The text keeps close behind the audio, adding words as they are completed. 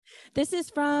This is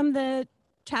from the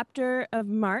chapter of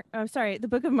Mark. Oh, sorry, the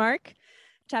book of Mark,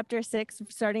 chapter 6,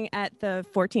 starting at the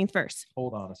 14th verse.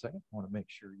 Hold on a second. I want to make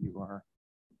sure you are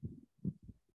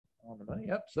on the money.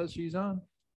 Yep, says she's on.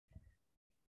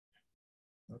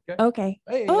 Okay.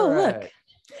 Hey, oh, right. Look.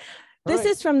 This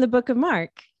is from the book of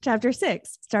Mark, chapter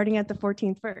 6, starting at the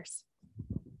 14th verse.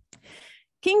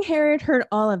 King Herod heard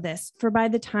all of this, for by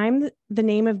this time the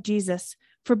name of Jesus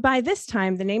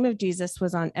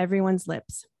was on everyone's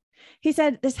lips. He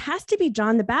said, "This has to be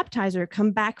John the Baptizer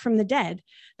come back from the dead.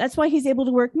 That's why he's able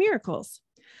to work miracles."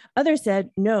 Others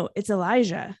said, "No, it's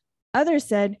Elijah." Others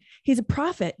said, "He's a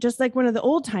prophet, just like one of the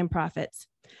old-time prophets."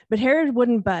 But Herod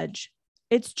wouldn't budge.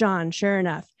 "It's John, sure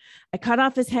enough. I cut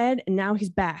off his head, and now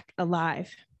he's back,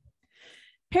 alive."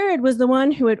 Herod was the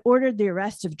one who had ordered the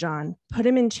arrest of John, put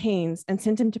him in chains, and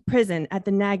sent him to prison at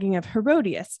the nagging of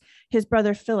Herodias, his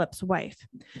brother Philip's wife.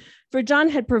 For John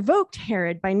had provoked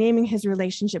Herod by naming his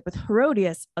relationship with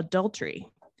Herodias adultery.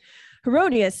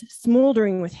 Herodias,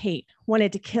 smoldering with hate,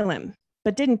 wanted to kill him,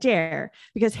 but didn't dare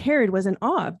because Herod was in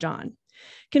awe of John.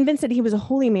 Convinced that he was a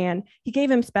holy man, he gave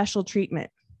him special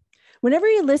treatment. Whenever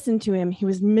he listened to him, he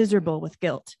was miserable with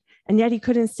guilt, and yet he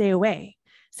couldn't stay away.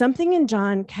 Something in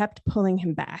John kept pulling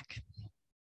him back.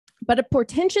 But a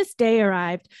portentous day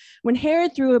arrived when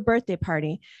Herod threw a birthday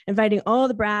party, inviting all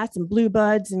the brass and blue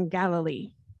buds in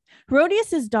Galilee.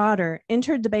 Herodias' daughter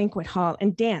entered the banquet hall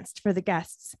and danced for the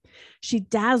guests. She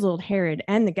dazzled Herod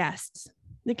and the guests.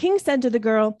 The king said to the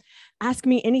girl, "Ask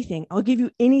me anything. I'll give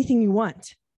you anything you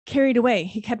want." Carried away,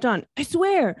 he kept on, "I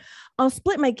swear, I'll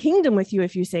split my kingdom with you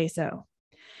if you say so."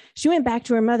 She went back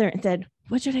to her mother and said,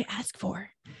 "What should I ask for?"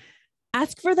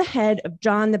 "Ask for the head of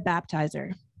John the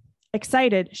Baptizer."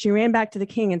 Excited, she ran back to the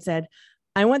king and said,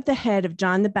 "I want the head of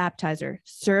John the Baptizer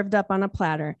served up on a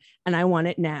platter, and I want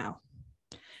it now."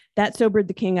 That sobered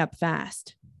the king up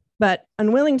fast. But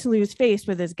unwilling to lose face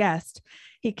with his guest,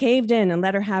 he caved in and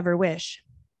let her have her wish.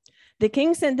 The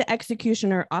king sent the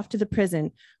executioner off to the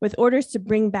prison with orders to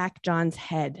bring back John's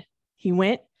head. He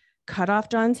went, cut off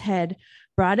John's head,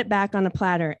 brought it back on a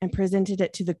platter, and presented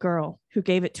it to the girl, who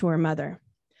gave it to her mother.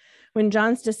 When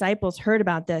John's disciples heard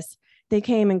about this, they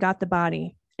came and got the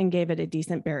body and gave it a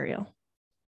decent burial.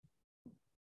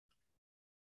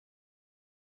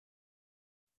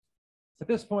 At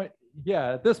this point,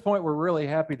 we're really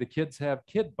happy the kids have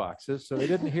kid boxes, so they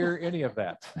didn't hear any of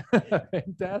that.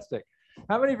 Fantastic.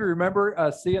 How many of you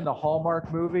remember seeing the Hallmark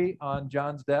movie on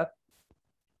John's death?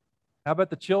 How about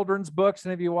the children's books?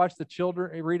 Any of you watched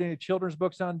read any children's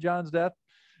books on John's death?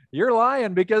 You're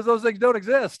lying because those things don't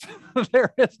exist.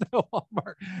 There is no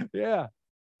Hallmark. Yeah.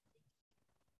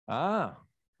 All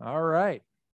right.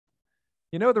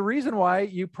 You know, the reason why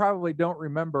you probably don't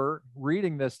remember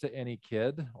reading this to any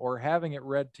kid or having it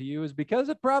read to you is because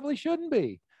it probably shouldn't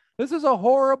be. This is a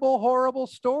horrible, horrible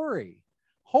story.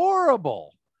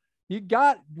 Horrible.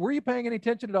 Were you paying any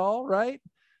attention at all, right?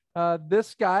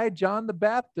 This guy, John the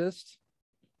Baptist,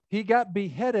 he got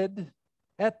beheaded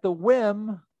at the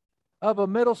whim of a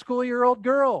middle school-year-old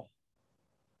girl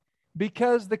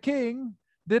because the king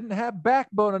didn't have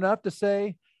backbone enough to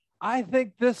say, "I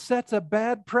think this sets a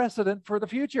bad precedent for the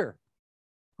future,"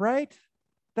 right?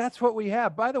 That's what we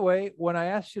have. By the way, when I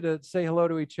asked you to say hello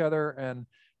to each other and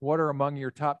what are among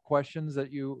your top questions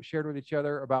that you shared with each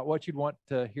other about what you'd want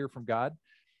to hear from God,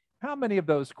 how many of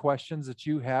those questions that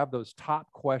you have, those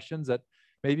top questions that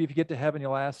maybe if you get to heaven,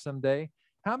 you'll ask someday,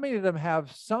 how many of them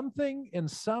have something in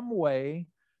some way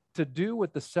to do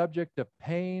with the subject of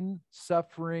pain,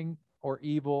 suffering, or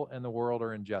evil in the world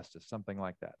or injustice, something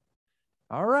like that?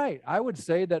 All right. I would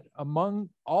say that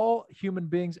among all human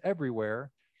beings everywhere,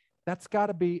 that's got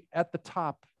to be at the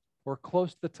top or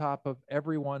close to the top of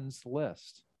everyone's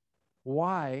list.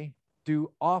 Why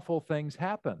do awful things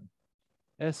happen,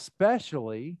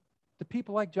 especially to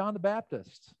people like John the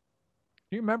Baptist?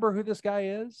 Do you remember who this guy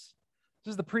is?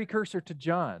 This is the precursor to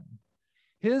John.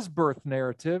 His birth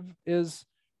narrative is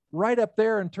right up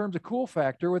there in terms of cool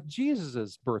factor with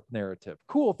Jesus's birth narrative.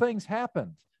 Cool things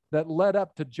happened that led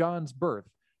up to John's birth,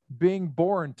 being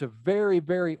born to very,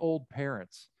 very old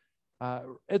parents.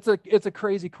 It's a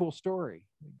crazy cool story.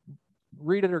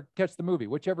 Read it or catch the movie,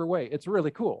 whichever way. It's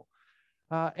really cool.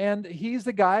 And he's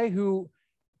the guy who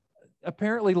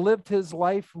apparently lived his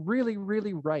life really,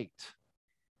 really right.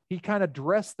 He kind of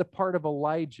dressed the part of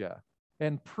Elijah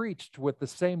and preached with the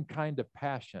same kind of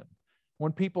passion.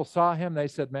 When people saw him, they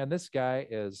said, "Man, this guy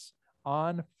is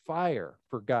on fire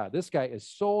for God. This guy is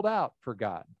sold out for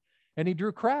God." And he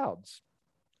drew crowds.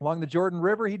 Along the Jordan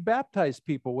River, he'd baptize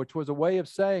people, which was a way of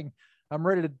saying, "I'm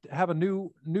ready to have a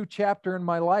new chapter in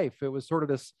my life." It was sort of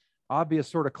this obvious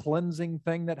sort of cleansing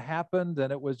thing that happened.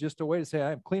 And it was just a way to say,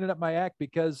 I'm cleaning up my act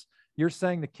because you're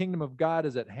saying the kingdom of God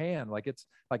is at hand. Like it's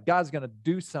like God's going to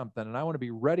do something. And I want to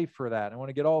be ready for that. I want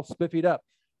to get all spiffied up,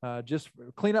 just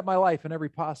clean up my life in every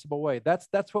possible way.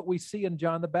 That's what we see in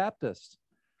John the Baptist.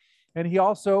 And he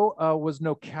also was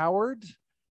no coward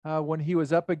when he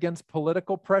was up against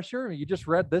political pressure. You just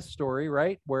read this story,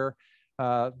 right? Where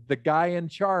the guy in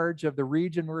charge of the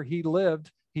region where he lived,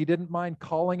 he didn't mind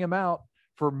calling him out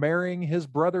for marrying his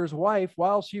brother's wife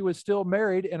while she was still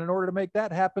married. And in order to make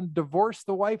that happen, divorced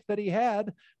the wife that he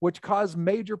had, which caused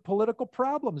major political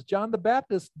problems. John the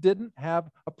Baptist didn't have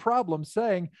a problem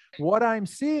saying, what I'm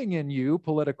seeing in you,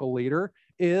 political leader,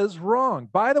 is wrong.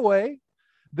 By the way,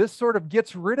 this sort of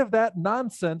gets rid of that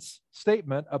nonsense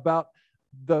statement about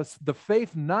the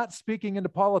faith not speaking into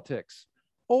politics.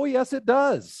 Oh, yes, it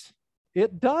does.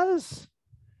 It does.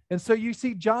 And so you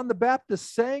see John the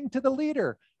Baptist saying to the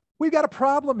leader, we've got a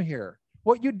problem here.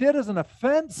 What you did is an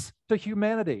offense to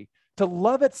humanity, to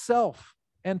love itself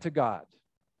and to God.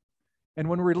 And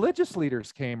when religious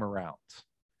leaders came around,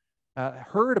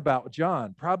 heard about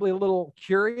John, probably a little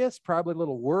curious, probably a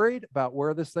little worried about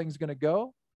where this thing's going to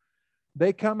go,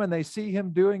 they come and they see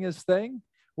him doing his thing.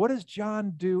 What does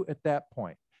John do at that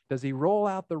point? Does he roll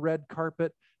out the red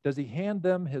carpet? Does he hand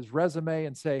them his resume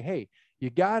and say, hey, you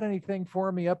got anything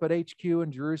for me up at HQ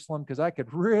in Jerusalem? Because I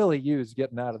could really use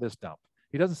getting out of this dump.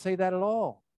 He doesn't say that at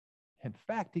all. In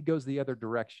fact, he goes the other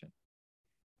direction.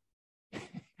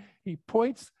 He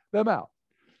points them out.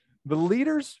 The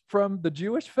leaders from the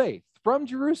Jewish faith, from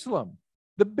Jerusalem,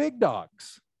 the big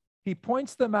dogs, he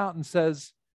points them out and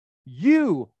says,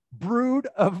 you brood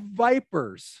of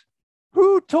vipers,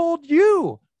 who told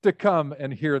you to come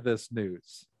and hear this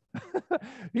news?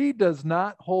 He does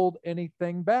not hold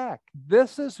anything back.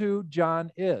 This is who John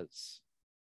is.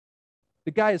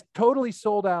 The guy is totally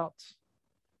sold out.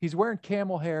 He's wearing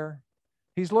camel hair.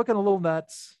 He's looking a little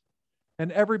nuts.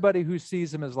 And everybody who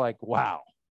sees him is like, wow,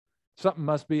 something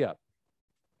must be up.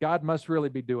 God must really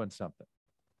be doing something.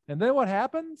 And then what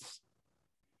happens?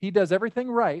 He does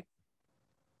everything right.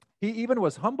 He even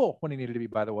was humble when he needed to be,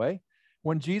 by the way.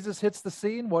 When Jesus hits the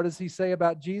scene, what does he say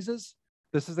about Jesus?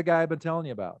 This is the guy I've been telling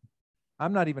you about.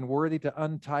 I'm not even worthy to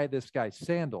untie this guy's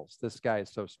sandals. This guy is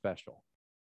so special.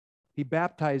 He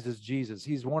baptizes Jesus.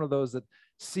 He's one of those that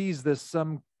sees this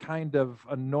some kind of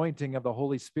anointing of the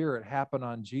Holy Spirit happen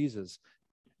on Jesus.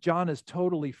 John is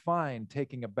totally fine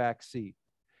taking a back seat,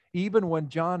 even when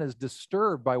John is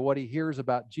disturbed by what he hears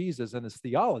about Jesus and his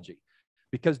theology,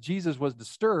 because Jesus was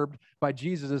disturbed by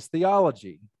Jesus's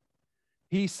theology.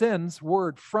 He sends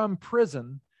word from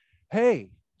prison,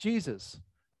 hey, Jesus,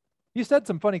 you said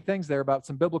some funny things there about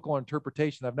some biblical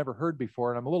interpretation I've never heard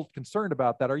before, and I'm a little concerned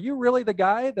about that. Are you really the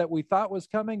guy that we thought was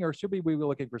coming, or should we be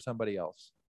looking for somebody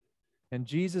else? And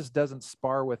Jesus doesn't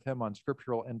spar with him on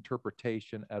scriptural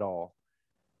interpretation at all.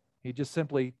 He just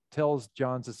simply tells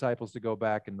John's disciples to go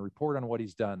back and report on what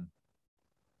he's done.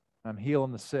 I'm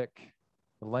healing the sick,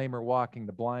 the lame are walking,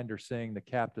 the blind are seeing, the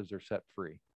captives are set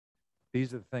free.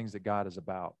 These are the things that God is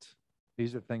about.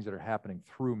 These are the things that are happening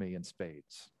through me in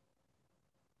spades.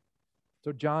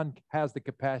 So John has the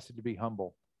capacity to be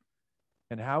humble.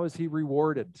 And how is he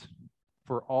rewarded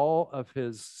for all of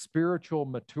his spiritual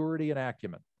maturity and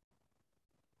acumen?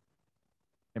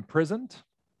 Imprisoned,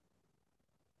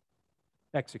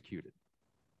 executed.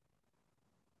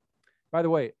 By the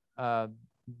way,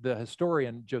 the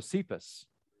historian Josephus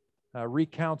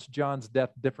recounts John's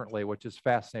death differently, which is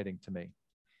fascinating to me.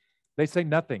 They say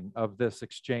nothing of this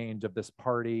exchange, of this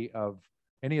party, of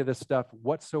any of this stuff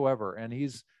whatsoever. And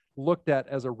he's looked at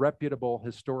as a reputable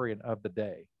historian of the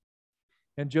day.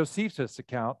 In Josephus'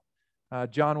 account,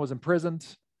 John was imprisoned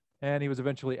and he was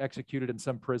eventually executed in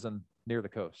some prison near the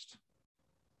coast.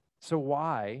 So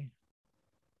why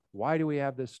do we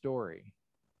have this story?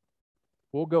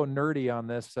 We'll go nerdy on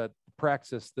this at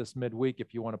Praxis this midweek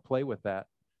if you want to play with that,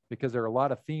 because there are a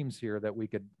lot of themes here that we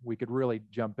could really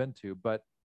jump into. But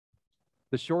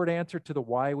the short answer to the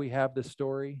why we have this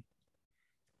story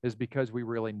is because we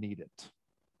really need it.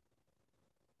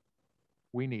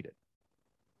 We need it.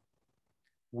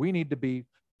 We need to be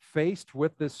faced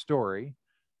with this story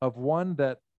of one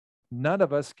that none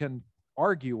of us can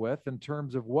argue with in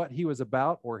terms of what he was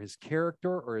about, or his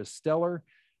character, or his stellar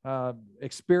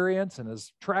experience and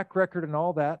his track record and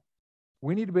all that.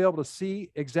 We need to be able to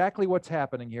see exactly what's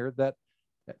happening here, that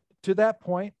to that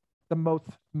point, the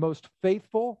most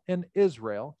faithful in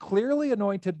Israel, clearly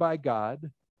anointed by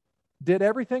God, did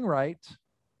everything right,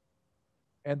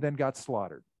 and then got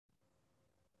slaughtered.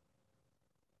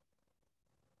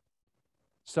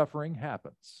 Suffering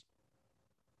happens,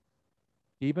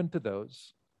 even to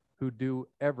those who do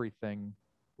everything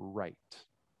right.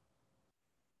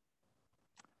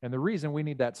 And the reason we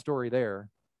need that story there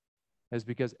is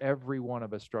because every one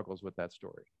of us struggles with that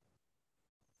story.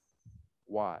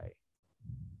 Why?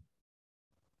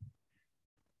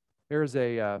 There's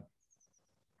in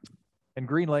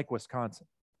Green Lake, Wisconsin,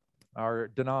 our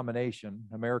denomination,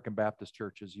 American Baptist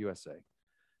Churches USA,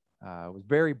 was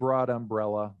very broad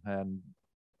umbrella and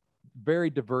very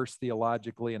diverse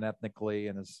theologically and ethnically,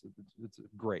 and it's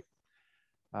great.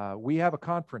 We have a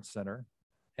conference center,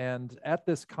 and at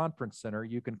this conference center,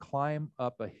 you can climb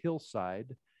up a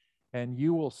hillside, and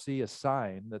you will see a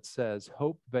sign that says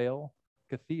Hope Vale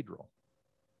Cathedral.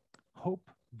 Hope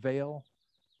Vale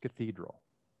Cathedral.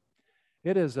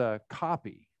 It is a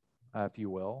copy, if you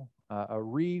will, a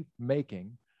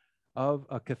remaking of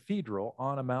a cathedral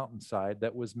on a mountainside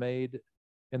that was made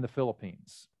in the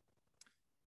Philippines.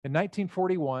 In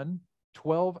 1941,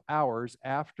 12 hours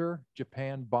after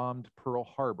Japan bombed Pearl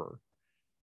Harbor,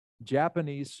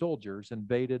 Japanese soldiers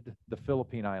invaded the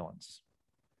Philippine Islands.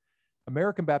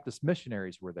 American Baptist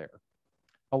missionaries were there,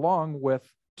 along with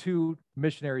 2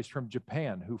 missionaries from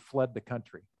Japan who fled the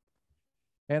country.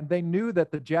 And they knew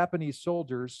that the Japanese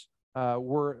soldiers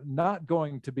were not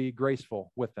going to be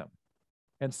graceful with them.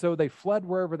 And so they fled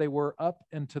wherever they were up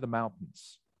into the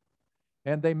mountains.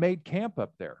 And they made camp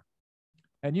up there.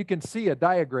 And you can see a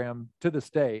diagram to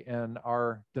this day in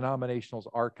our denominational's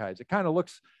archives. It kind of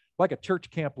looks like a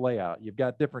church camp layout. You've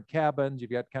got different cabins,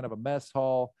 you've got kind of a mess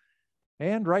hall.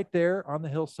 And right there on the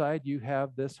hillside, you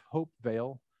have this Hope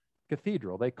Vale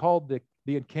Cathedral. They called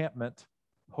the encampment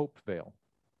Hope Vale.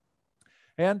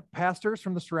 And pastors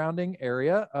from the surrounding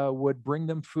area would bring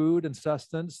them food and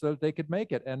sustenance so that they could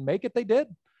make it. And make it they did.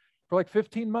 For like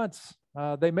 15 months,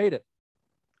 they made it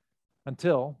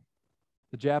until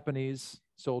the Japanese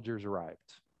soldiers arrived.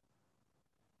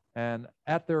 And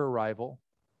at their arrival,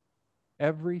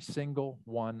 every single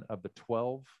one of the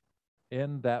 12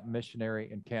 in that missionary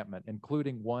encampment,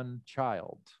 including 1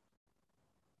 child,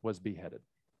 was beheaded.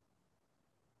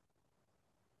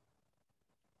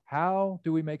 How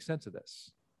do we make sense of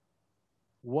this?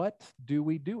 What do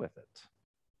we do with it?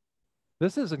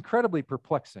 This is incredibly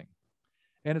perplexing,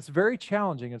 and it's very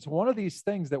challenging. It's one of these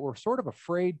things that we're sort of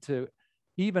afraid to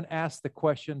even ask the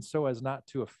question so as not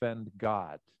to offend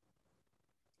God,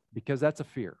 because that's a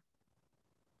fear.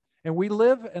 And we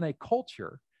live in a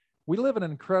culture, we live in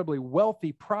an incredibly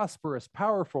wealthy, prosperous,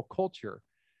 powerful culture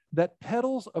that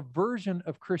peddles a version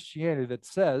of Christianity that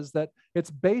says that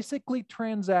it's basically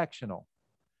transactional.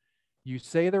 You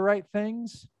say the right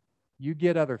things, you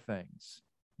get other things.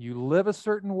 You live a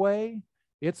certain way,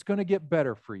 it's going to get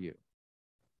better for you.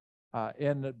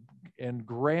 In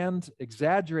grand,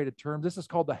 exaggerated terms, this is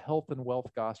called the health and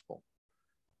wealth gospel.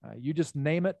 You just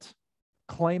name it,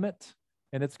 claim it,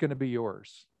 and it's going to be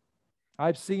yours.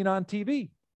 I've seen on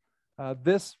TV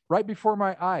this right before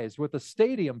my eyes with a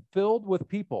stadium filled with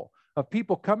people, of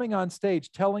people coming on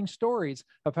stage telling stories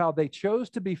of how they chose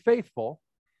to be faithful,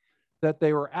 that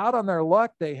they were out on their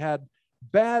luck, they had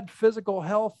bad physical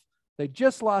health, they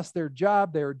just lost their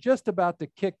job, they were just about to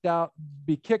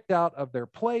be kicked out of their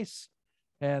place,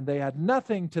 and they had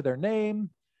nothing to their name,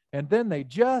 and then they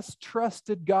just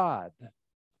trusted God.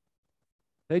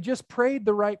 They just prayed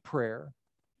the right prayer.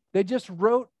 They just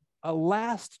wrote a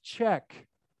last check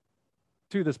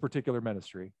to this particular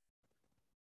ministry.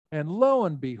 And lo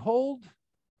and behold,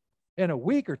 in a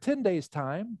week or 10 days'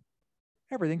 time,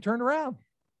 everything turned around.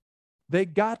 They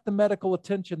got the medical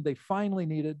attention they finally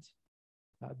needed.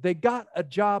 They got a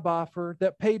job offer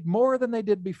that paid more than they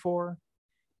did before,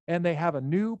 and they have a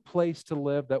new place to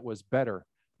live that was better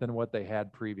than what they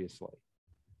had previously.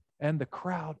 And the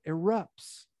crowd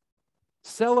erupts,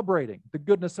 celebrating the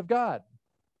goodness of God.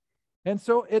 And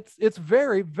so it's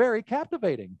very, very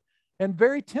captivating and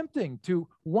very tempting to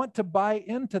want to buy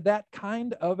into that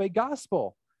kind of a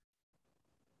gospel.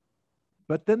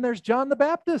 But then there's John the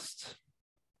Baptist,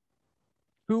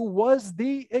 who was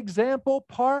the example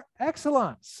par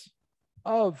excellence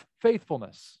of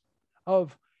faithfulness,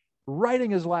 of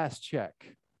writing his last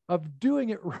check, of doing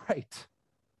it right.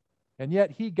 And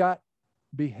yet he got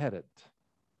beheaded.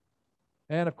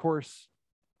 And of course,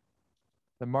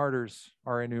 the martyrs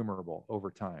are innumerable over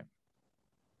time.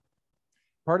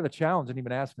 Part of the challenge in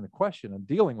even asking the question and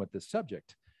dealing with this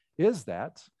subject is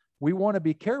that we want to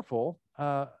be careful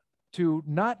to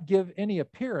not give any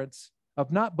appearance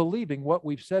of not believing what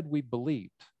we've said we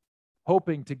believed,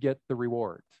 hoping to get the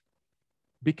reward.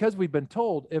 Because we've been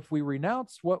told if we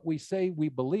renounce what we say we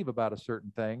believe about a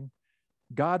certain thing,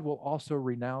 God will also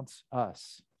renounce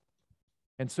us.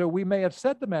 And so we may have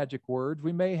said the magic words.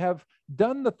 We may have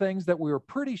done the things that we were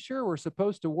pretty sure were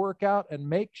supposed to work out and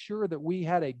make sure that we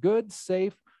had a good,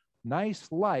 safe,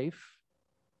 nice life.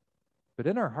 But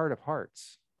in our heart of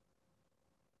hearts,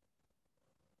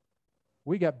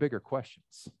 we got bigger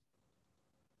questions.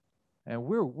 And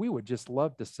we would just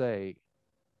love to say,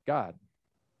 God,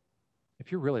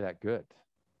 if you're really that good,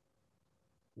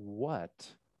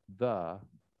 what the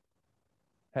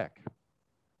heck?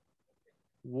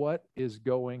 What is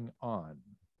going on?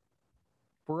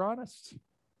 If we're honest.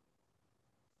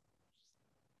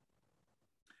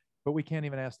 But we can't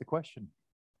even ask the question.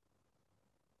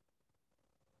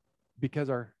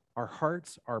 Because our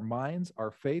hearts, our minds,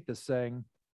 our faith is saying,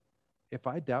 if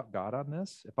I doubt God on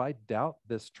this, if I doubt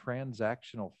this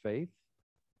transactional faith,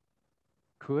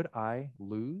 could I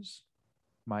lose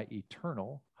my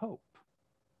eternal hope?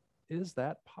 Is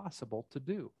that possible to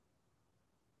do?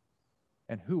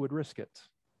 And who would risk it?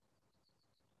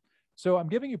 So I'm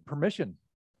giving you permission.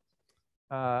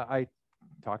 I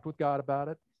talked with God about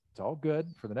it. It's all good.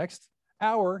 For the next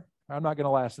hour, I'm not going to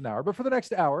last an hour, but for the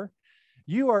next hour,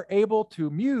 you are able to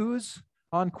muse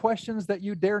on questions that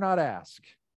you dare not ask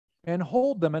and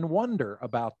hold them and wonder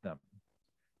about them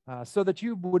so that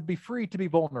you would be free to be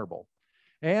vulnerable.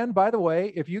 And by the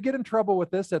way, if you get in trouble with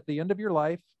this at the end of your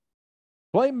life,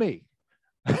 blame me.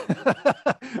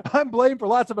 I'm blamed for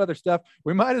lots of other stuff.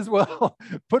 We might as well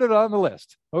put it on the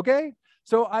list. Okay.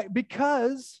 So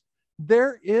because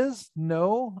there is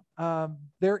no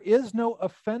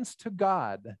offense to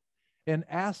God in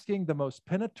asking the most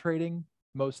penetrating,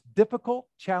 most difficult,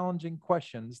 challenging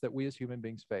questions that we as human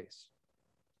beings face.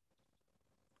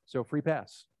 So free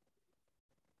pass.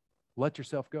 Let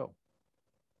yourself go.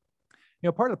 You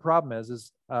know, part of the problem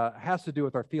has to do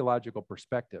with our theological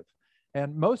perspective.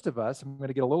 And most of us, I'm going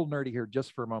to get a little nerdy here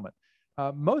just for a moment.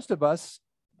 Most of us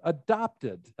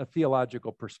adopted a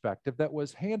theological perspective that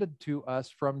was handed to us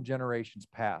from generations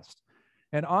past.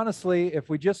 And honestly, if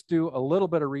we just do a little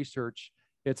bit of research,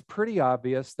 it's pretty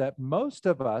obvious that most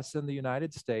of us in the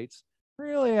United States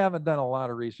really haven't done a lot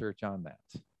of research on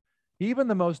that. Even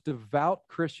the most devout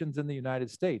Christians in the United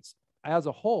States as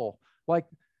a whole,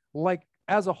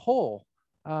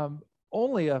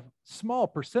 only a small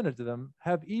percentage of them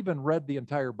have even read the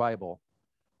entire Bible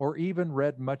or even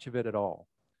read much of it at all,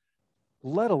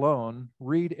 let alone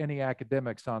read any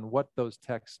academics on what those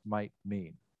texts might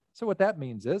mean. So what that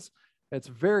means is it's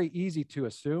very easy to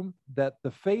assume that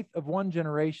the faith of one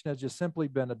generation has just simply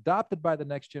been adopted by the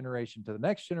next generation to the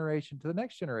next generation to the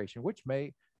next generation, which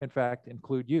may, in fact,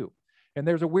 include you. And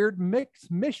there's a weird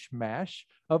mishmash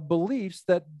of beliefs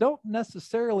that don't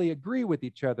necessarily agree with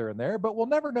each other in there, but we'll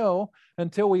never know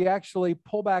until we actually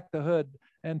pull back the hood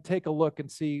and take a look and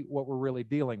see what we're really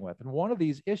dealing with. And one of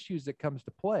these issues that comes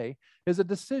to play is a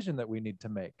decision that we need to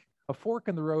make, a fork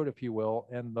in the road, if you will,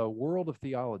 in the world of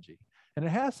theology. And it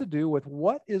has to do with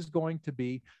what is going to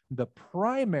be the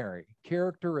primary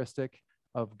characteristic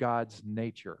of God's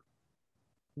nature.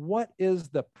 What is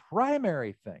the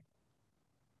primary thing?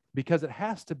 Because it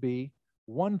has to be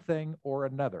one thing or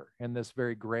another in this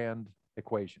very grand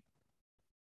equation.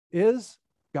 Is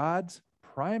God's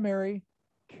primary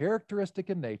characteristic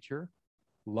in nature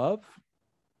love,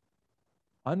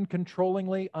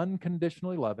 uncontrollingly,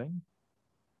 unconditionally loving,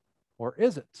 or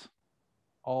is it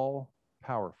all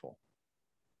powerful?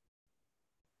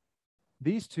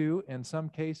 These two, in some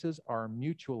cases, are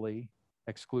mutually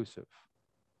exclusive,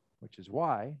 which is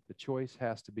why the choice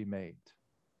has to be made.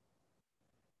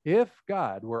 If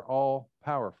God were all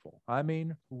powerful, I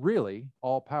mean really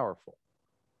all powerful,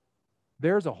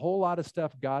 there's a whole lot of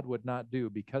stuff God would not do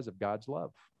because of God's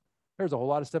love. There's a whole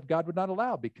lot of stuff God would not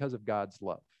allow because of God's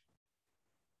love.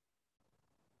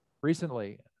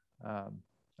 Recently,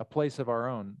 a place of our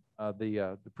own,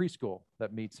 the preschool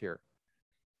that meets here,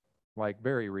 like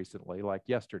very recently, like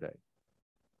yesterday,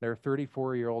 their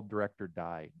 34-year-old director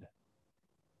died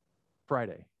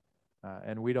Friday,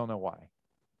 and we don't know why.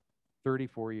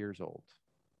 34 years old.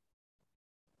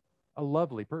 A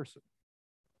lovely person,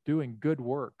 doing good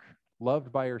work,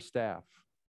 loved by her staff.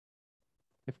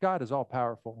 If God is all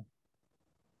powerful,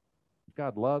 if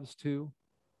God loves too,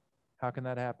 how can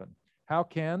that happen? How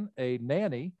can a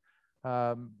nanny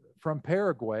from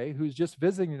Paraguay who's just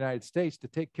visiting the United States to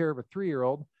take care of a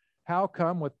 3-year-old, how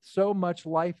come with so much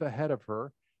life ahead of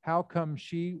her, how come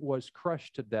she was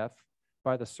crushed to death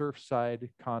by the Surfside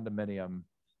condominium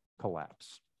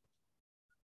collapse?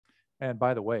 And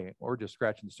by the way, we're just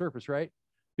scratching the surface, right?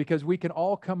 Because we can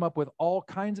all come up with all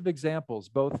kinds of examples,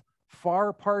 both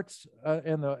far parts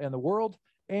in the world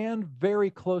and very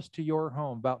close to your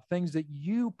home, about things that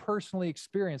you personally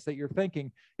experienced that you're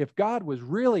thinking, if God was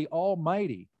really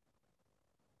almighty,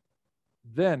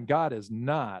 then God is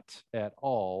not at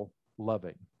all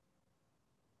loving.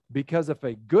 Because if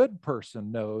a good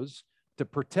person knows to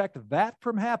protect that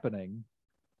from happening,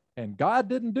 and God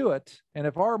didn't do it, and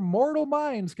if our mortal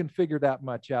minds can figure that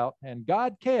much out, and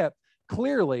God can't,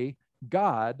 clearly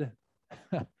God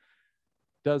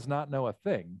does not know a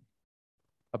thing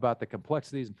about the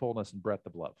complexities and fullness and breadth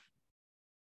of love.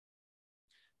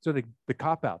 So the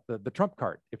cop-out, the trump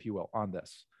card, if you will, on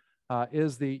this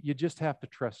is you just have to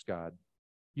trust God.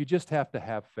 You just have to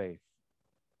have faith.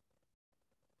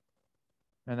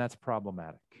 And that's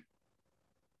problematic.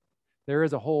 There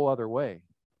is a whole other way.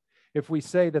 If we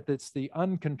say that it's the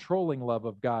uncontrolling love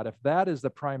of God, if that is the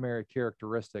primary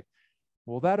characteristic,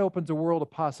 well, that opens a world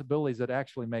of possibilities that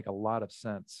actually make a lot of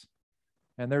sense.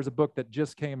 And there's a book that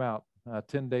just came out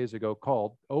 10 days ago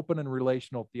called Open and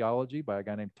Relational Theology by a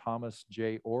guy named Thomas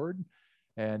J. Ord.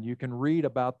 And you can read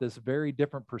about this very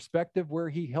different perspective where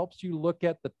he helps you look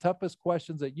at the toughest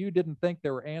questions that you didn't think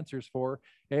there were answers for,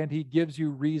 and he gives you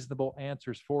reasonable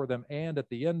answers for them. And at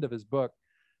the end of his book,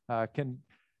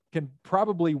 can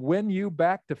probably win you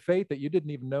back to faith that you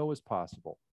didn't even know was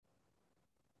possible.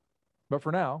 But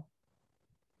for now,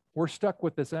 we're stuck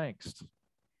with this angst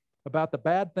about the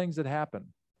bad things that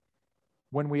happen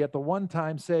when we at the one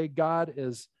time say God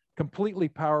is completely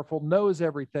powerful, knows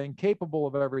everything, capable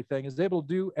of everything, is able to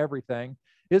do everything,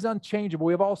 is unchangeable.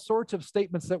 We have all sorts of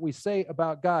statements that we say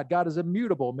about God. God is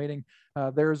immutable, meaning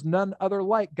there is none other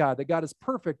like God, that God is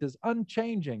perfect, is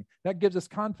unchanging. That gives us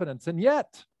confidence. And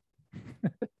yet,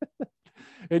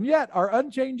 our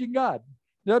unchanging God,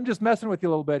 I'm just messing with you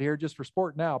a little bit here just for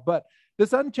sport now, but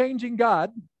this unchanging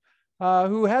God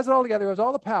who has it all together, who has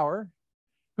all the power,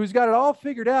 who's got it all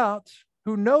figured out,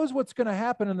 who knows what's going to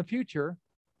happen in the future,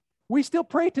 we still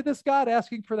pray to this God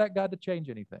asking for that God to change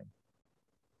anything.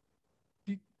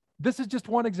 This is just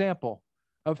one example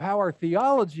of how our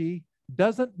theology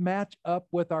doesn't match up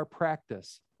with our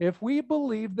practice. If we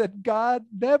believe that God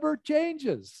never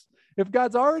changes, if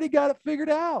God's already got it figured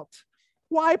out,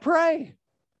 why pray?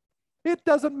 It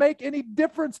doesn't make any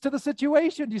difference to the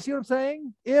situation. Do you see what I'm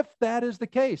saying? If that is the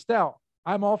case. Now,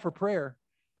 I'm all for prayer,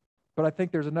 but I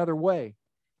think there's another way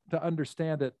to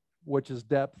understand it, which is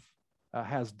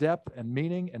has depth and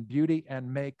meaning and beauty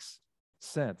and makes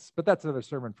sense. But that's another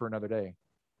sermon for another day,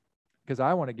 because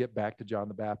I want to get back to John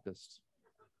the Baptist.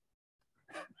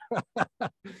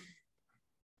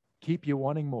 Keep you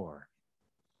wanting more.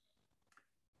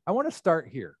 I want to start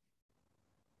here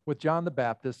with John the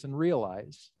Baptist and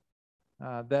realize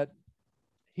that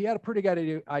he had a pretty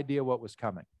good idea what was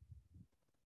coming.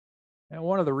 And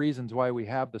one of the reasons why we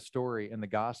have the story in the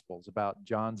Gospels about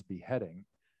John's beheading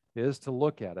is to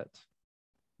look at it.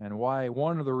 And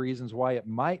one of the reasons why it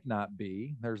might not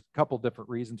be, there's a couple different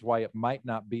reasons why it might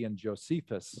not be in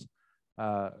Josephus'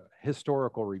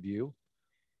 historical review,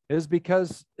 is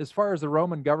because as far as the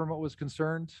Roman government was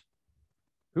concerned,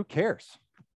 who cares?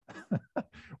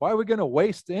 Why are we going to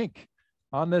waste ink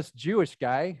on this Jewish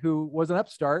guy who was an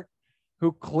upstart,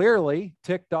 who clearly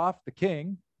ticked off the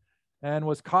king and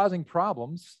was causing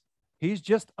problems? He's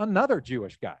just another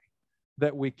Jewish guy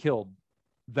that we killed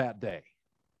that day.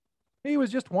 He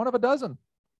was just one of a dozen.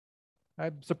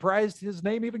 I'm surprised his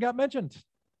name even got mentioned,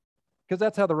 because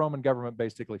that's how the Roman government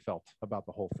basically felt about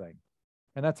the whole thing.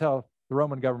 And that's how the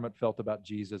Roman government felt about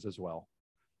Jesus as well.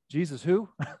 Jesus who?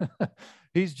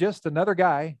 He's just another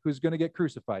guy who's going to get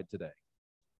crucified today.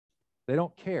 They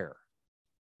don't care.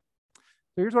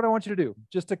 So here's what I want you to do,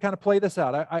 just to kind of play this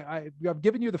out. I've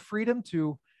given you the freedom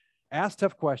to ask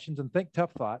tough questions and think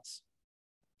tough thoughts.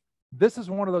 This is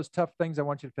one of those tough things I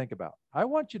want you to think about. I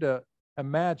want you to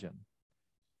imagine,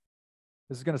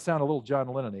 this is going to sound a little John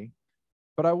Lennon-y,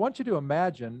 but I want you to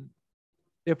imagine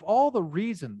if all the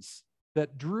reasons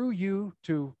that drew you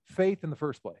to faith in the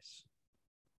first place,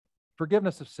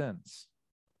 forgiveness of sins,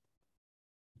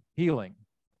 healing,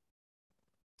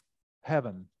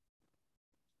 heaven,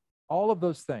 all of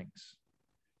those things,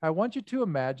 I want you to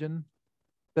imagine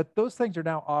that those things are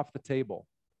now off the table.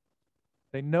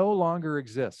 They no longer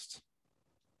exist.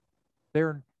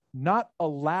 They're not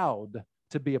allowed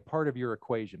to be a part of your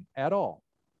equation at all.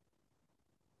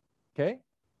 Okay?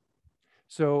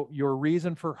 So your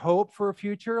reason for hope for a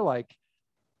future, like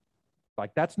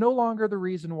that's no longer the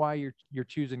reason why you're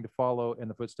choosing to follow in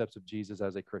the footsteps of Jesus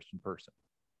as a Christian person.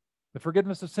 The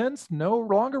forgiveness of sins, no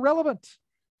longer relevant,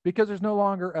 because there's no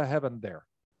longer a heaven there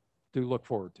to look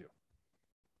forward to.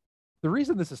 The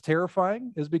reason this is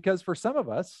terrifying is because for some of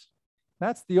us,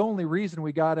 that's the only reason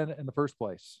we got in it in the first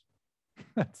place.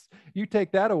 You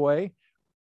take that away,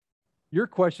 your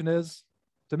question is,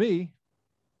 to me,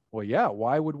 well, yeah,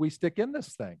 why would we stick in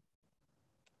this thing? And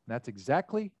that's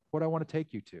exactly what I want to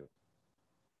take you to.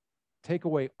 take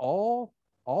away all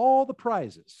the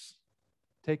prizes.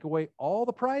 Take away all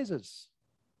the prizes,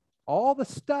 all the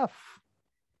stuff,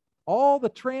 all the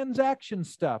transaction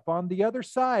stuff on the other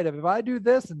side of if I do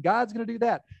this and God's going to do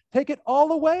that. Take it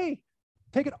all away.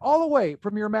 Take it all away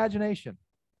from your imagination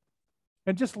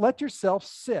and just let yourself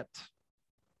sit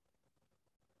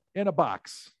in a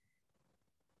box,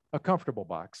 a comfortable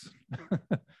box,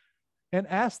 and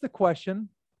ask the question,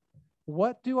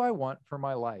 what do I want for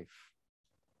my life?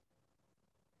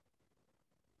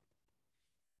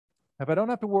 If I don't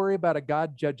have to worry about a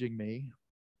God judging me,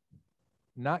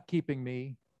 not keeping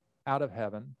me out of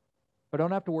heaven, if I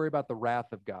don't have to worry about the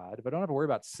wrath of God, if I don't have to worry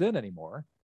about sin anymore,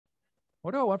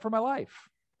 what do I want for my life?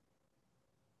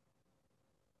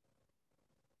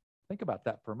 Think about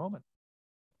that for a moment.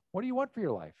 What do you want for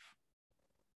your life?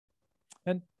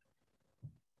 And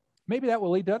maybe that will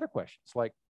lead to other questions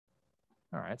like,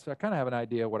 all right, so I kind of have an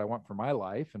idea of what I want for my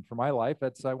life. And for my life,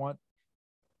 that's I want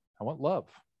love.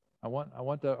 I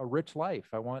want a rich life.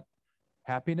 I want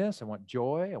happiness. I want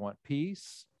joy. I want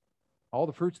peace. All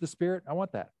the fruits of the Spirit. I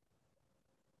want that.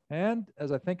 And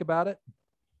as I think about it,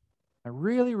 I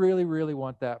really, really, really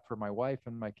want that for my wife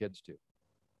and my kids too.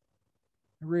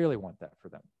 I really want that for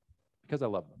them because I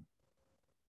love them.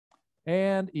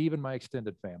 And even my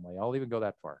extended family. I'll even go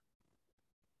that far.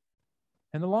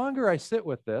 And the longer I sit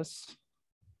with this,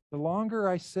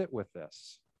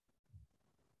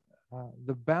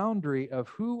 the boundary of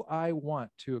who I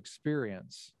want to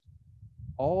experience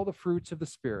all the fruits of the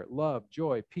Spirit, love,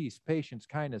 joy, peace, patience,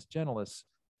 kindness, gentleness,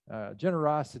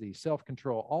 generosity,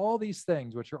 self-control, all these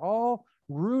things, which are all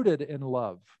rooted in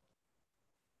love,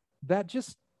 that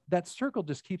circle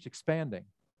just keeps expanding.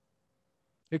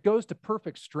 It goes to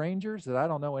perfect strangers that I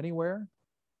don't know anywhere.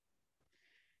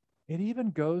 It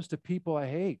even goes to people I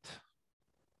hate,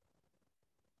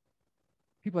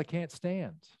 people I can't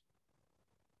stand.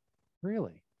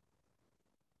 Really.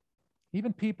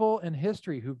 Even people in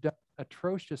history who've done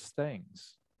atrocious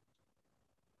things.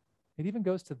 It even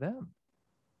goes to them.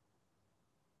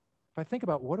 If I think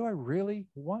about what do I really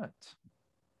want?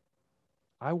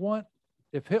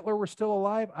 If Hitler were still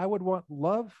alive, I would want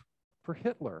love for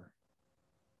Hitler.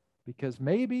 Because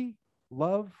maybe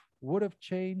love would have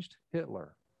changed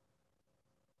Hitler.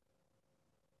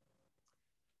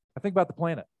 I think about the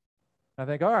planet. I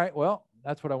think, all right, well,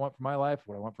 that's what I want for my life,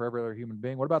 what I want for every other human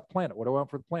being. What about the planet? What do I want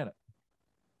for the planet?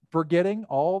 Forgetting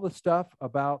all the stuff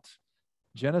about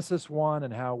Genesis 1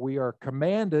 and how we are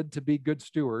commanded to be good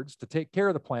stewards, to take care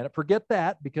of the planet. Forget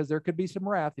that because there could be some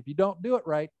wrath. If you don't do it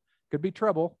right, could be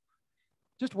trouble.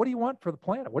 Just what do you want for the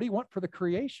planet? What do you want for the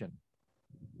creation?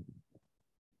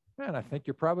 Man, I think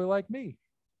you're probably like me.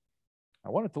 I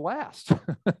want it to last.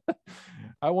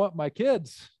 I want my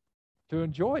kids to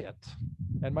enjoy it,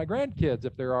 and my grandkids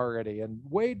if they're already, and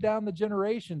way down the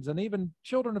generations, and even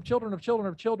children of children of children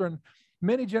of children,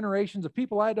 many generations of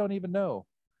people I don't even know.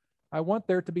 I want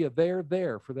there to be a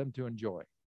there for them to enjoy.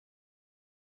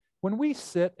 When we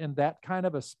sit in that kind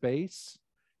of a space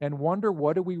and wonder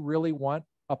what do we really want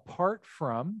apart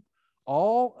from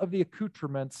all of the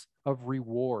accoutrements of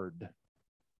reward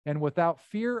and without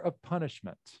fear of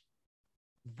punishment,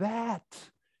 that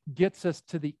gets us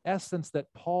to the essence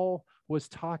that Paul was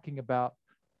talking about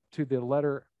to the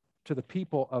letter to the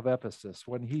people of Ephesus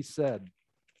when he said,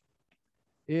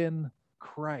 in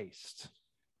Christ,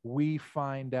 we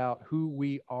find out who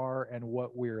we are and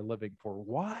what we are living for.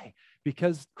 Why?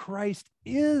 Because Christ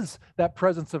is that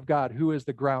presence of God who is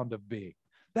the ground of being.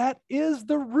 That is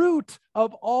the root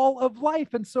of all of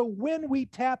life. And so when we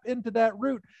tap into that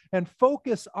root and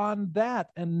focus on that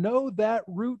and know that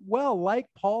root well, like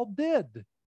Paul did,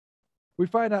 we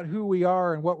find out who we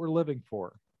are and what we're living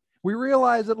for. We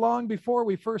realize that long before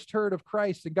we first heard of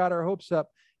Christ and got our hopes up,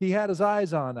 he had his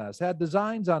eyes on us, had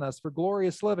designs on us for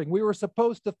glorious living. We were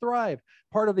supposed to thrive.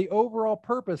 Part of the overall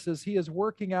purpose is he is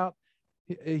working out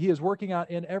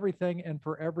in everything and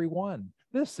for everyone.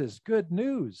 This is good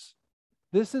news.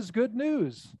 This is good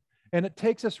news. And it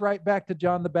takes us right back to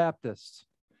John the Baptist.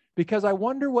 Because I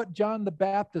wonder what John the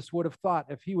Baptist would have thought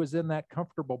if he was in that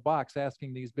comfortable box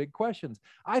asking these big questions.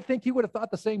 I think he would have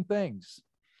thought the same things.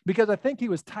 Because I think he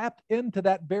was tapped into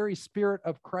that very spirit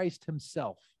of Christ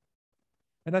himself.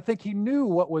 And I think he knew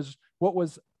what was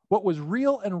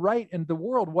real and right in the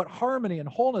world, what harmony and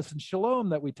wholeness and shalom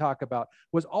that we talk about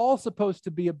was all supposed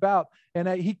to be about. And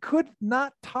he could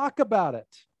not talk about it.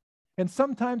 And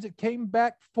sometimes it came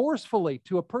back forcefully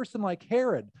to a person like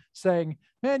Herod saying,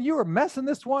 man, you are messing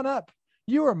this one up.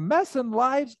 You are messing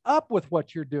lives up with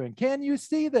what you're doing. Can you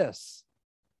see this?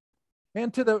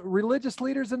 And to the religious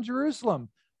leaders in Jerusalem,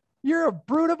 You're a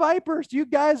brood of vipers. You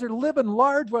guys are living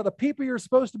large while the people you're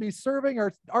supposed to be serving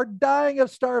are dying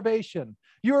of starvation.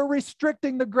 You are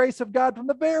restricting the grace of God from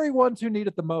the very ones who need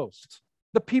it the most,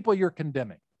 the people you're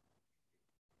condemning.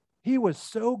 He was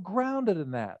so grounded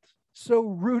in that, so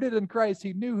rooted in Christ.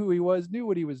 He knew who he was, knew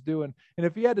what he was doing. And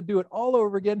if he had to do it all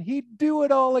over again, he'd do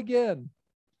it all again.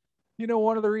 You know,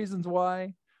 one of the reasons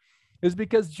why is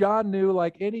because John knew,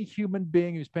 like any human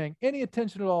being who's paying any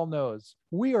attention at all knows,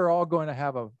 we are all going to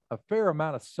have a fair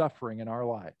amount of suffering in our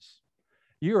lives.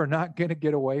 You are not going to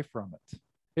get away from it.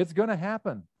 It's going to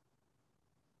happen.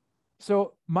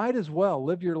 So might as well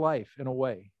live your life in a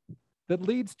way that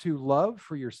leads to love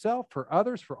for yourself, for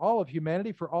others, for all of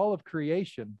humanity, for all of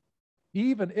creation,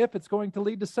 even if it's going to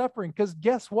lead to suffering. Because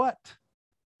guess what?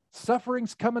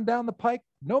 Suffering's coming down the pike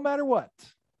no matter what.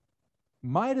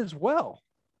 Might as well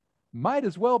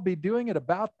be doing it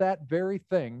about that very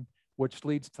thing, which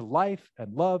leads to life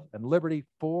and love and liberty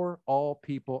for all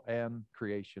people and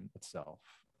creation itself.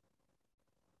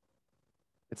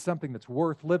 It's something that's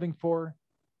worth living for,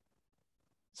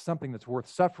 something that's worth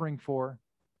suffering for,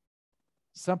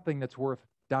 something that's worth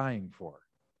dying for.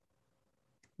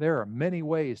 There are many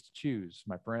ways to choose,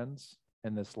 my friends,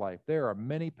 in this life. There are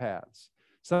many paths.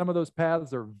 Some of those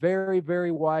paths are very,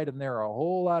 very wide, and there are a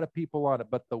whole lot of people on it.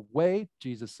 But the way,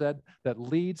 Jesus said, that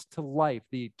leads to life,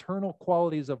 the eternal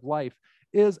qualities of life,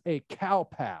 is a cow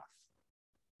path.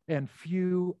 And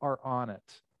few are on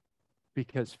it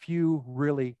because few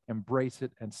really embrace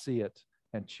it and see it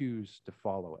and choose to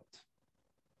follow it.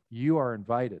 You are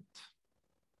invited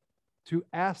to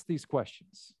ask these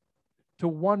questions, to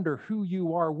wonder who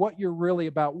you are, what you're really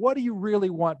about, what do you really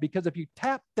want? Because if you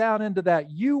tap down into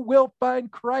that, you will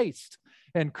find Christ.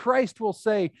 And Christ will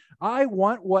say, I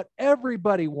want what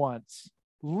everybody wants.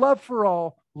 Love for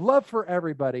all, love for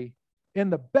everybody, in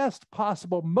the best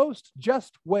possible, most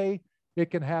just way it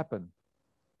can happen.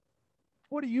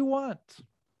 What do you want?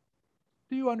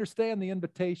 Do you understand the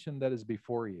invitation that is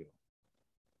before you?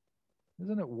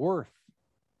 Isn't it worth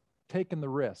taking the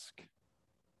risk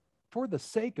for the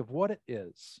sake of what it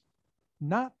is,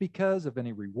 not because of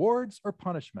any rewards or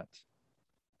punishment?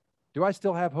 Do I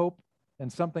still have hope in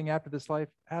something after this life?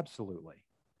 Absolutely.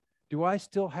 Do I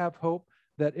still have hope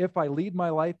that if I lead my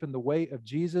life in the way of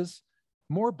Jesus,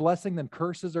 more blessing than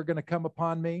curses are going to come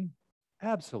upon me?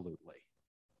 Absolutely.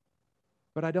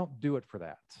 But I don't do it for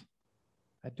that.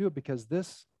 I do it because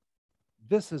this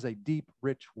is a deep,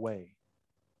 rich way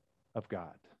of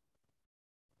God.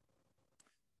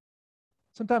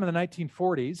 Sometime in the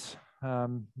 1940s,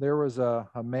 there was a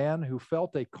man who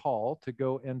felt a call to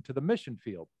go into the mission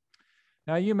field.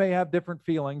 Now, you may have different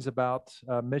feelings about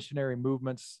missionary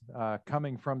movements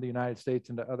coming from the United States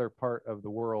into other part of the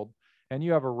world, and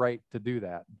you have a right to do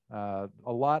that. A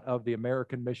lot of the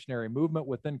American missionary movement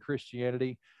within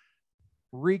Christianity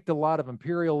wreaked a lot of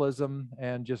imperialism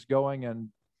and just going and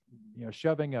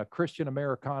shoving a Christian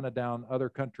Americana down other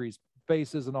countries'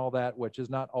 faces and all that, which is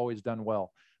not always done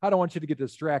well. I don't want you to get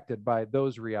distracted by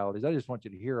those realities. I just want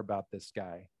you to hear about this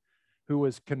guy who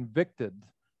was convicted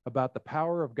about the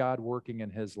power of God working in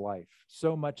his life,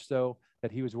 so much so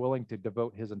that he was willing to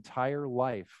devote his entire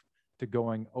life to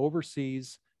going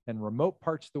overseas in remote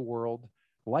parts of the world,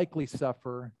 likely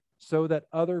suffer, so that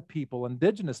other people,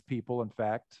 indigenous people, in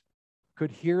fact,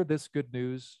 could hear this good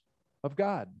news of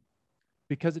God,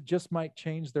 because it just might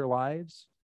change their lives.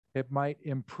 It might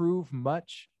improve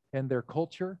much in their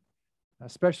culture,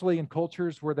 especially in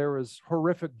cultures where there was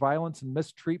horrific violence and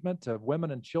mistreatment of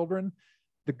women and children.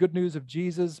 The good news of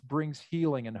Jesus brings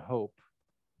healing and hope.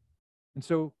 And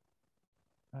so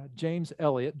Jim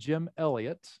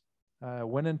Elliot,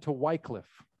 went into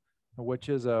Wycliffe, which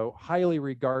is a highly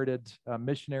regarded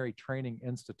missionary training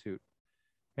institute.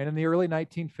 And in the early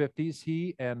 1950s,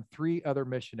 he and 3 other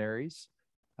missionaries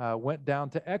went down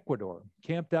to Ecuador,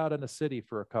 camped out in a city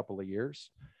for a couple of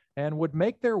years, and would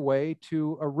make their way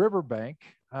to a riverbank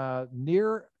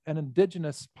near an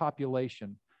indigenous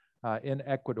population in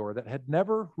Ecuador that had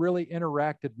never really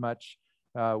interacted much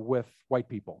with white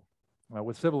people,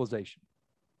 with civilization.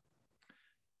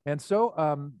 And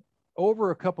so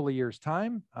over a couple of years'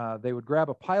 time, they would grab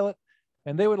a pilot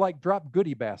and they would drop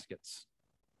goodie baskets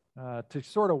to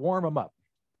sort of warm them up.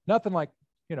 Nothing like,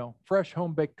 fresh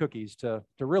home-baked cookies to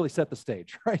really set the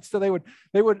stage, right? So they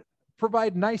would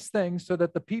provide nice things so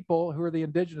that the people who are the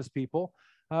indigenous people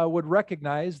would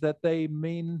recognize that they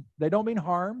don't mean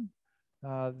harm,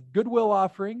 goodwill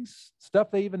offerings, stuff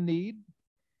they even need.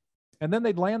 And then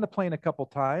they'd land the plane a couple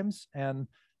times and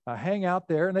hang out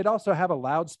there. And they'd also have a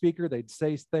loudspeaker. They'd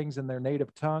say things in their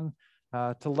native tongue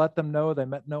to let them know they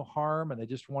meant no harm and they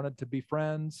just wanted to be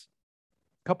friends.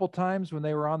 A couple times when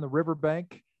they were on the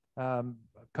riverbank, A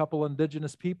couple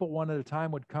indigenous people, one at a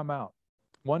time, would come out.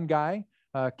 One guy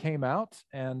came out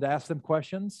and asked them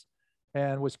questions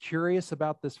and was curious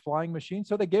about this flying machine.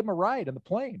 So they gave him a ride in the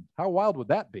plane. How wild would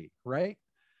that be, right?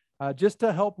 Just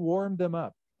to help warm them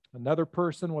up. Another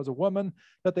person was a woman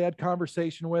that they had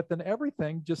conversation with, and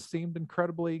everything just seemed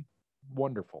incredibly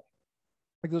wonderful.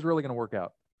 Like this is really going to work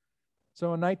out. So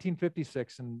in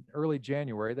 1956, in early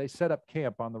January, they set up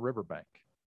camp on the riverbank.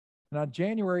 And on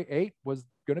January 8th was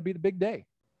going to be the big day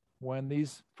when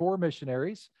these 4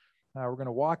 missionaries were going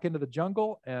to walk into the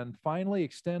jungle and finally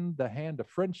extend the hand of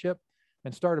friendship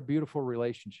and start a beautiful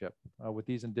relationship with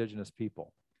these indigenous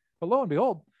people. But lo and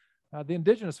behold, the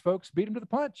indigenous folks beat them to the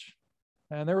punch.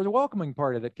 And there was a welcoming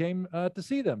party that came to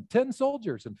see them. 10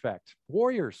 soldiers, in fact,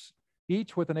 warriors,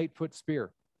 each with an 8-foot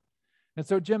spear. And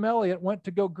so Jim Elliot went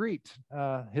to go greet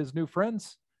his new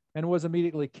friends and was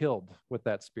immediately killed with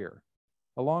that spear,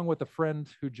 along with a friend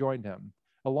who joined him,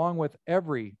 along with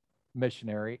every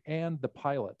missionary and the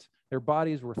pilot. Their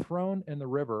bodies were thrown in the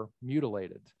river,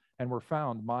 mutilated, and were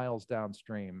found miles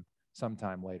downstream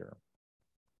sometime later.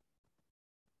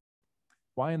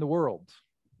 Why in the world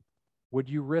would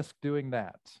you risk doing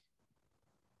that?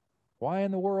 Why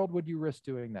in the world would you risk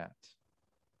doing that?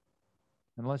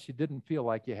 Unless you didn't feel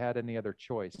like you had any other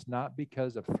choice, not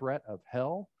because of threat of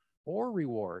hell or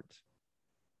reward,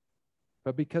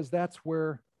 but because that's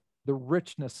where the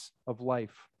richness of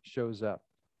life shows up.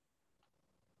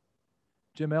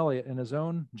 Jim Elliot, in his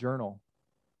own journal,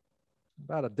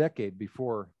 about a decade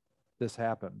before this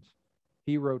happened,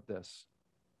 he wrote this: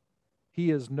 "He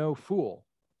is no fool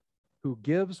who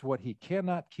gives what he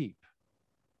cannot keep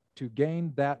to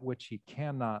gain that which he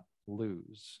cannot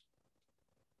lose."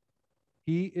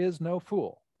 He is no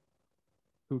fool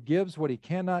who gives what he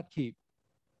cannot keep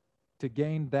to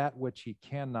gain that which he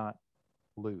cannot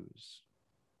lose.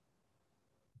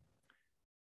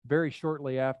 Very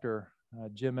shortly after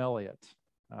Jim Elliot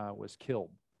was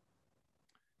killed,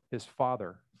 his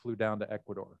father flew down to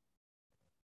Ecuador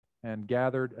and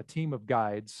gathered a team of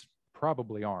guides,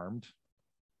 probably armed,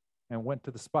 and went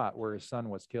to the spot where his son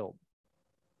was killed.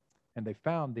 And they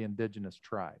found the indigenous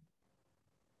tribe.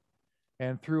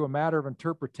 And through a matter of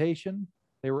interpretation,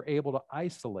 they were able to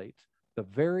isolate the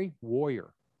very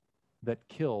warrior that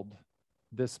killed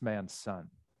this man's son.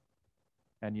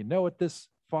 And you know what this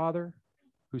father,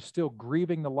 who's still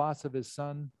grieving the loss of his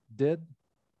son, did?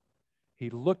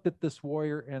 He looked at this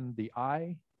warrior in the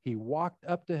eye, he walked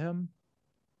up to him,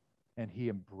 and he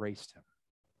embraced him.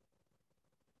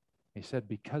 He said,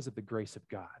 "Because of the grace of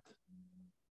God,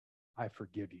 I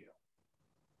forgive you."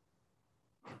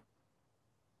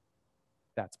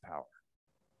 That's power.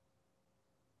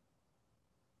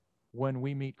 When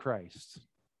we meet Christ,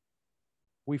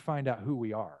 we find out who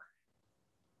we are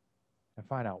and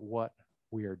find out what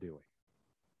we are doing.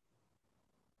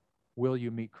 Will you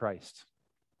meet Christ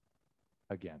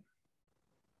again?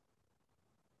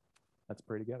 Let's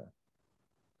pray together.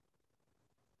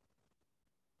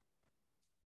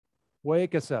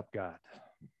 Wake us up, God.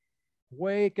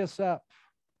 Wake us up.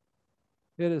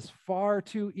 It is far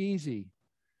too easy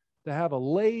to have a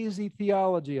lazy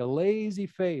theology, a lazy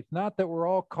faith. Not that we're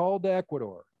all called to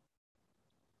Ecuador,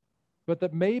 but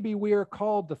that maybe we are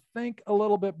called to think a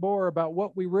little bit more about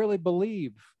what we really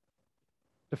believe,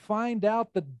 to find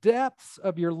out the depths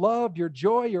of your love, your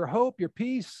joy, your hope, your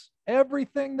peace,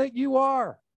 everything that you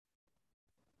are.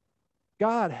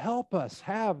 God, help us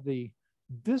have the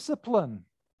discipline,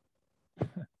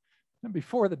 and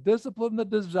before the discipline, the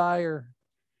desire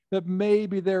that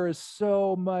maybe there is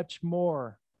so much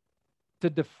more to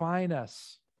define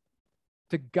us,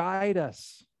 to guide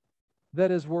us, that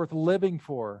is worth living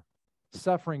for,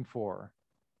 suffering for,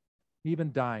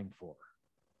 even dying for.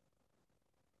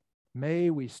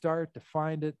 May we start to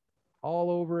find it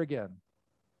all over again,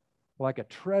 like a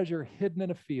treasure hidden in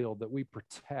a field that we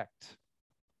protect,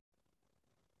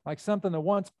 like something that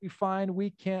once we find,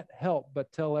 we can't help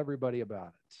but tell everybody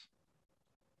about it.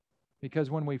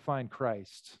 Because when we find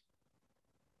Christ,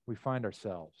 we find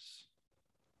ourselves,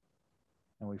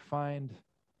 and we find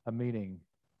a meaning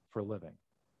for living.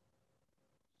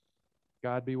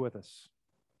 God be with us.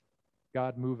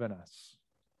 God move in us.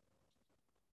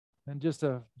 And just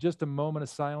a moment of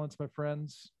silence, my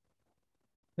friends.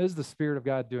 Is the Spirit of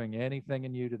God doing anything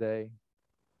in you today?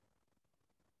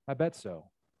 I bet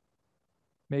so.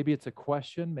 Maybe it's a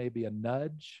question, maybe a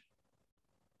nudge.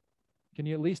 Can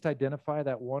you at least identify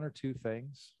that one or two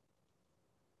things?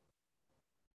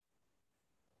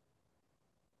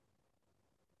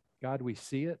 God, we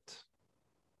see it.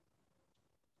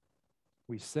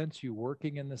 We sense you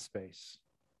working in this space.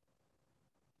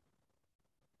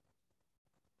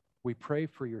 We pray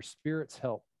for your Spirit's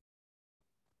help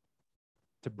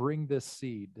to bring this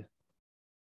seed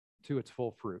to its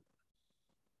full fruit.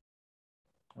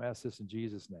 I ask this in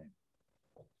Jesus' name.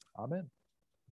 Amen.